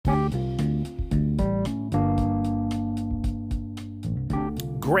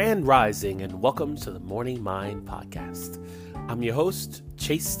Grand Rising, and welcome to the Morning Mind Podcast. I'm your host,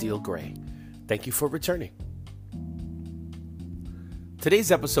 Chase Steele Gray. Thank you for returning. Today's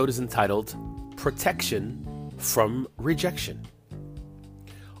episode is entitled Protection from Rejection.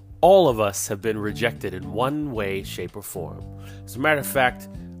 All of us have been rejected in one way, shape, or form. As a matter of fact,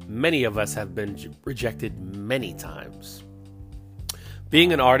 many of us have been rejected many times.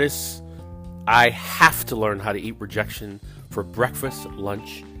 Being an artist, I have to learn how to eat rejection for breakfast,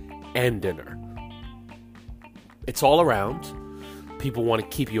 lunch, and dinner. It's all around. People want to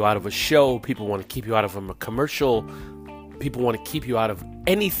keep you out of a show. People want to keep you out of a commercial. People want to keep you out of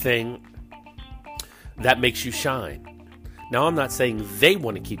anything that makes you shine. Now, I'm not saying they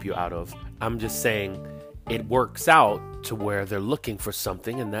want to keep you out of. I'm just saying it works out to where they're looking for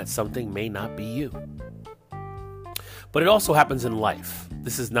something, and that something may not be you. But it also happens in life.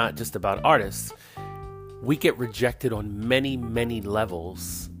 This is not just about artists. We get rejected on many, many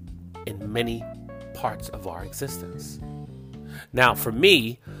levels in many parts of our existence. Now, for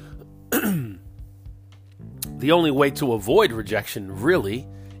me, the only way to avoid rejection really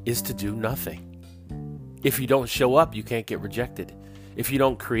is to do nothing. If you don't show up, you can't get rejected. If you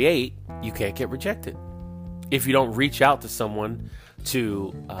don't create, you can't get rejected. If you don't reach out to someone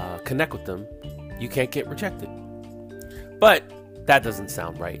to connect with them, you can't get rejected. But that doesn't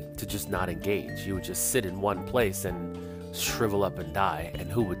sound right, to just not engage. You would just sit in one place and shrivel up and die,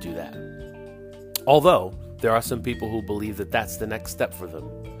 and who would do that? Although, there are some people who believe that that's the next step for them,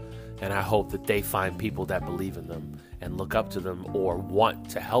 and I hope that they find people that believe in them and look up to them or want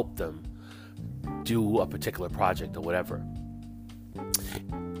to help them do a particular project or whatever.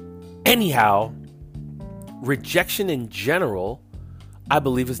 Anyhow, rejection in general, I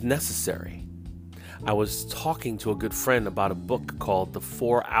believe, is necessary. I was talking to a good friend about a book called The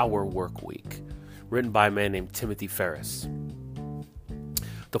 4-Hour Work Week, written by a man named Timothy Ferriss.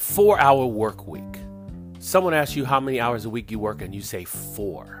 The 4-Hour Work Week. Someone asks you how many hours a week you work, and you say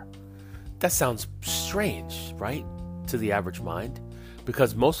 4. That sounds strange, right? To the average mind,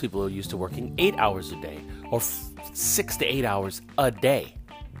 because most people are used to working 8 hours a day or 6 to 8 hours a day.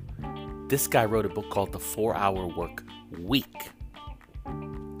 This guy wrote a book called The 4-Hour Work Week.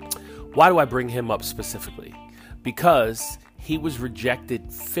 Why do I bring him up specifically? Because he was rejected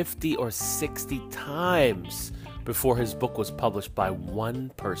 50 or 60 times before his book was published by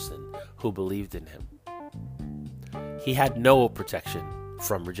one person who believed in him. He had no protection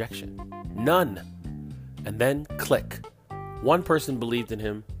from rejection. None. And then click. One person believed in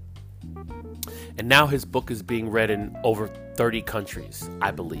him. And now his book is being read in over 30 countries,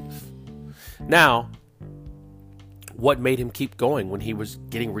 I believe. Now, what made him keep going when he was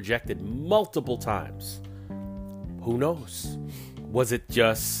getting rejected multiple times? Who knows? Was it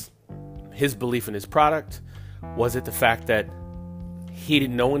just his belief in his product? Was it the fact that he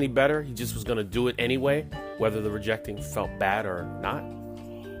didn't know any better? He just was going to do it anyway, whether the rejecting felt bad or not?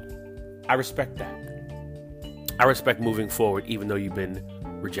 I respect that. I respect moving forward even though you've been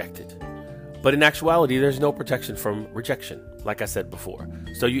rejected. But in actuality, there's no protection from rejection, like I said before.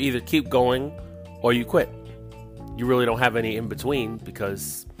 So you either keep going or you quit. You really don't have any in between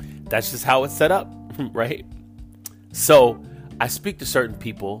because that's just how it's set up, right? So I speak to certain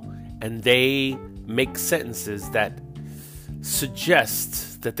people and they make sentences that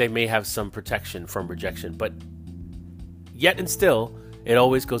suggest that they may have some protection from rejection, but yet and still, it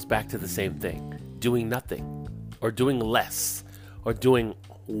always goes back to the same thing: doing nothing or doing less or doing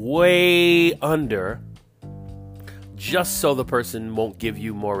way under just so the person won't give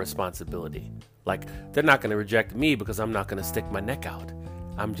you more responsibility. Like, they're not going to reject me because I'm not going to stick my neck out.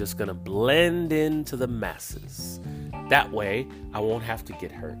 I'm just going to blend into the masses. That way, I won't have to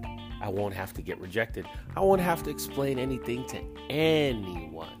get hurt. I won't have to get rejected. I won't have to explain anything to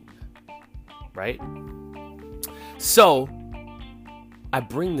anyone. Right? So, I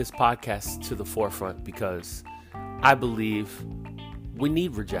bring this podcast to the forefront because I believe we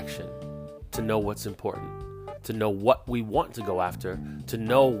need rejection to know what's important, to know what we want to go after, to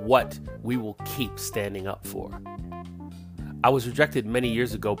know what we will keep standing up for. I was rejected many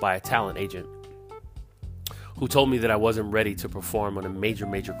years ago by a talent agent who told me that I wasn't ready to perform on a major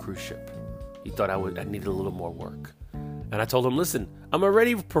cruise ship. He thought I needed a little more work. And I told him, listen, I'm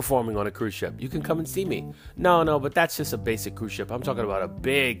already performing on a cruise ship. You can come and see me. No, but that's just a basic cruise ship. I'm talking about a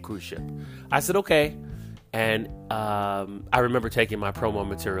big cruise ship. I said, okay. And I remember taking my promo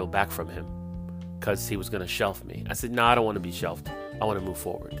material back from him because he was going to shelf me. I said, no, I don't want to be shelved. I want to move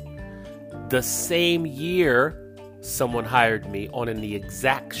forward. The same year, someone hired me on the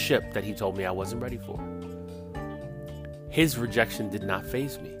exact ship that he told me I wasn't ready for. His rejection did not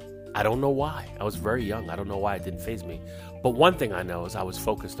faze me. I don't know why. I was very young. I don't know why it didn't faze me. But one thing I know is I was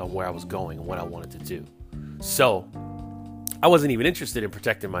focused on where I was going and what I wanted to do. So I wasn't even interested in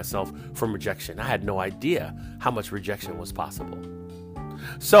protecting myself from rejection. I had no idea how much rejection was possible.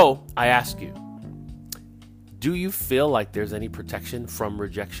 So I ask you, do you feel like there's any protection from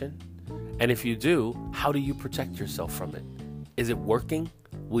rejection? And if you do, how do you protect yourself from it? Is it working?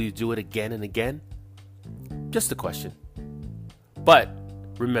 Will you do it again and again? Just a question. But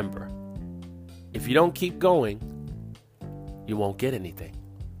remember, if you don't keep going, you won't get anything.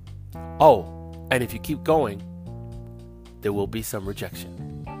 Oh, and if you keep going, there will be some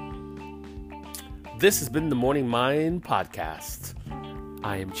rejection. This has been the Morning Mind Podcast.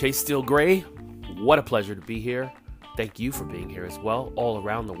 I am Chase Steele Gray. What a pleasure to be here. Thank you for being here as well, all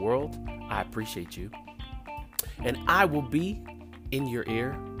around the world. I appreciate you. And I will be in your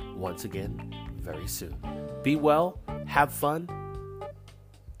ear once again very soon. Be well, have fun,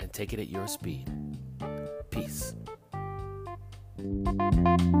 and take it at your speed. Peace.